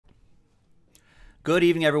Good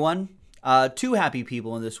evening, everyone. Two happy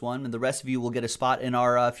people in this one, and the rest of you will get a spot in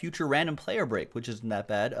our future random player break, which isn't that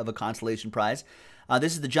bad of a consolation prize.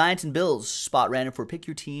 This is the Giants and Bills spot random for Pick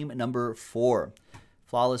Your Team number 4.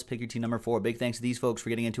 Flawless Pick Your Team number 4. Big thanks to these folks for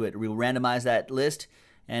getting into it. We will randomize that list,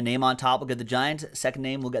 and name on top will get the Giants. Second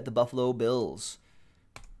name will get the Buffalo Bills.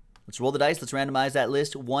 Let's roll the dice. Let's randomize that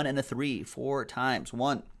list. 1 and a 3. 4 times.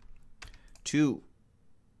 1, 2,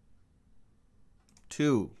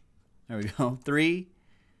 2. There we go. 3,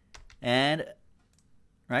 and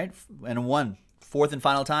right, and a 1. Fourth and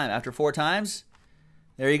final time. After 4 times,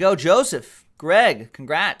 there you go. Joseph, Greg,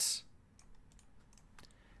 congrats.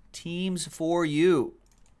 Teams for you.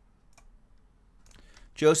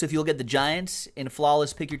 Joseph, you'll get the Giants in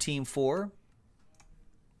Flawless Pick Your Team 4.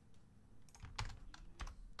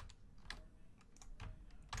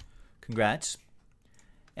 Congrats.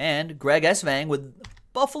 And Greg Esvang with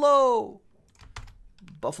Buffalo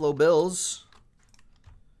Bills.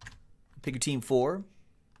 Pick Your Team 4. And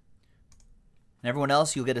everyone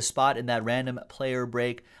else, you'll get a spot in that random player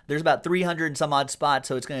break. There's about 300 and some odd spots,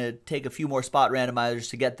 so it's going to take a few more spot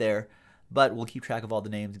randomizers to get there. But we'll keep track of all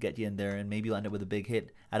the names, get you in there, and maybe you'll end up with a big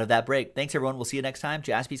hit out of that break. Thanks, everyone. We'll see you next time.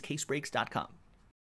 JaspysCaseBreaks.com.